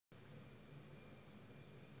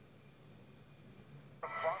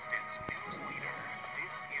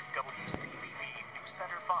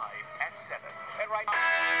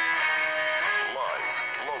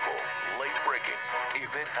breaking.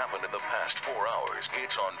 If it happened in the past 4 hours,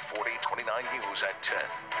 it's on 4029 News at 10.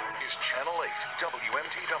 Is Channel 8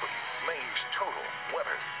 WMTW, Maine's total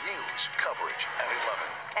weather news coverage at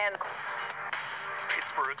 11. And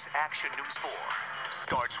Pittsburgh's Action News 4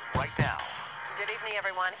 starts right now. good evening,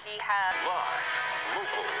 everyone. He has Live,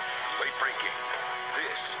 local, late breaking.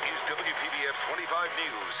 This is WPBF 25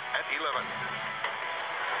 News at 11.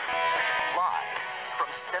 Live from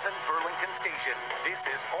 7 Burlington Station, this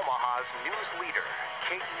is Omaha's news leader,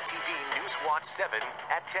 KETV News Watch 7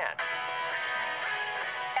 at 10.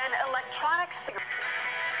 an electronic cigarette.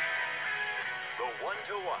 The one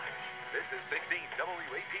to watch. This is 16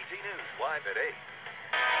 WAPT News live at 8.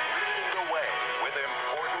 Leading the way with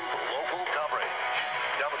important local coverage.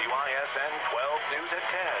 WISN 12 News at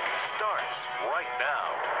 10 starts right now.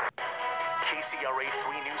 KCRA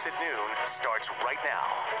 3 News at noon starts right now.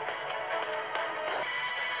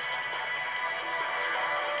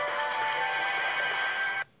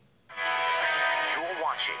 You're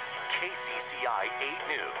watching KCCI 8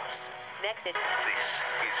 News. Next, This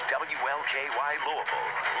is WLKY Louisville,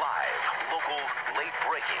 live, local, late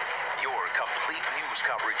breaking. Your complete news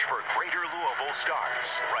coverage for Greater Louisville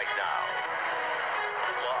starts right now.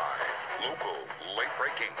 Live, local, late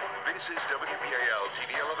breaking. This is WBAL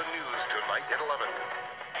TV 11 News tonight at 11.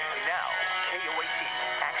 Now, KOAT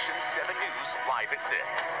Action 7 News live at 6.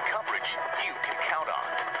 Coverage you can count on.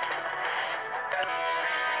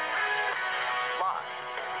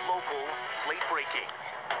 Live, local, late breaking.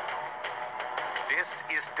 This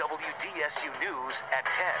is WDSU News at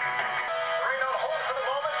 10. Rain on hold for the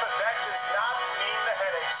moment, but that does not mean the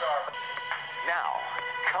headaches are. Now,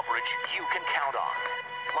 coverage you can count on.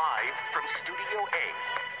 Live from Studio A.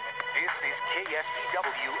 This is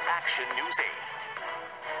KSBW Action News 8.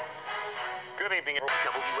 Good evening.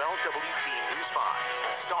 WLWT News 5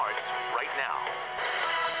 starts right now.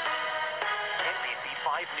 NBC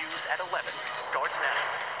 5 News at 11 starts now.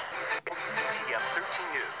 WVTM 13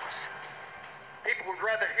 News. People would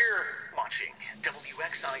rather hear. Watching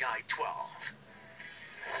WXII 12.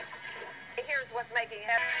 here's what's making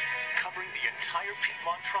headlines. Covering the entire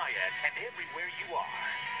Piedmont Triad and everywhere you are.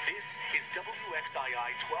 This is WXII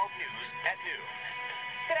 12 News at noon.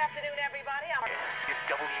 Good afternoon, everybody. This is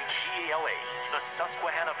WGAL 8, the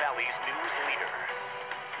Susquehanna Valley's news leader.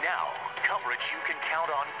 Now, coverage you can count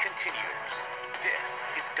on continues. This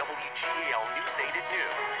is WGAL News 8 at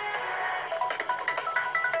noon.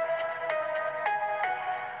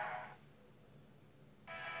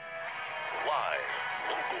 Live,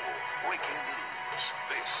 local, breaking news.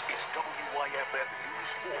 This is WYFM News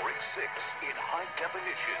 4 at 6 in high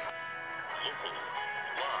definition. Local,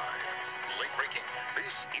 live, late breaking.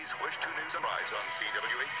 This is West 2 News and Rise on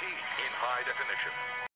CWAT in high definition.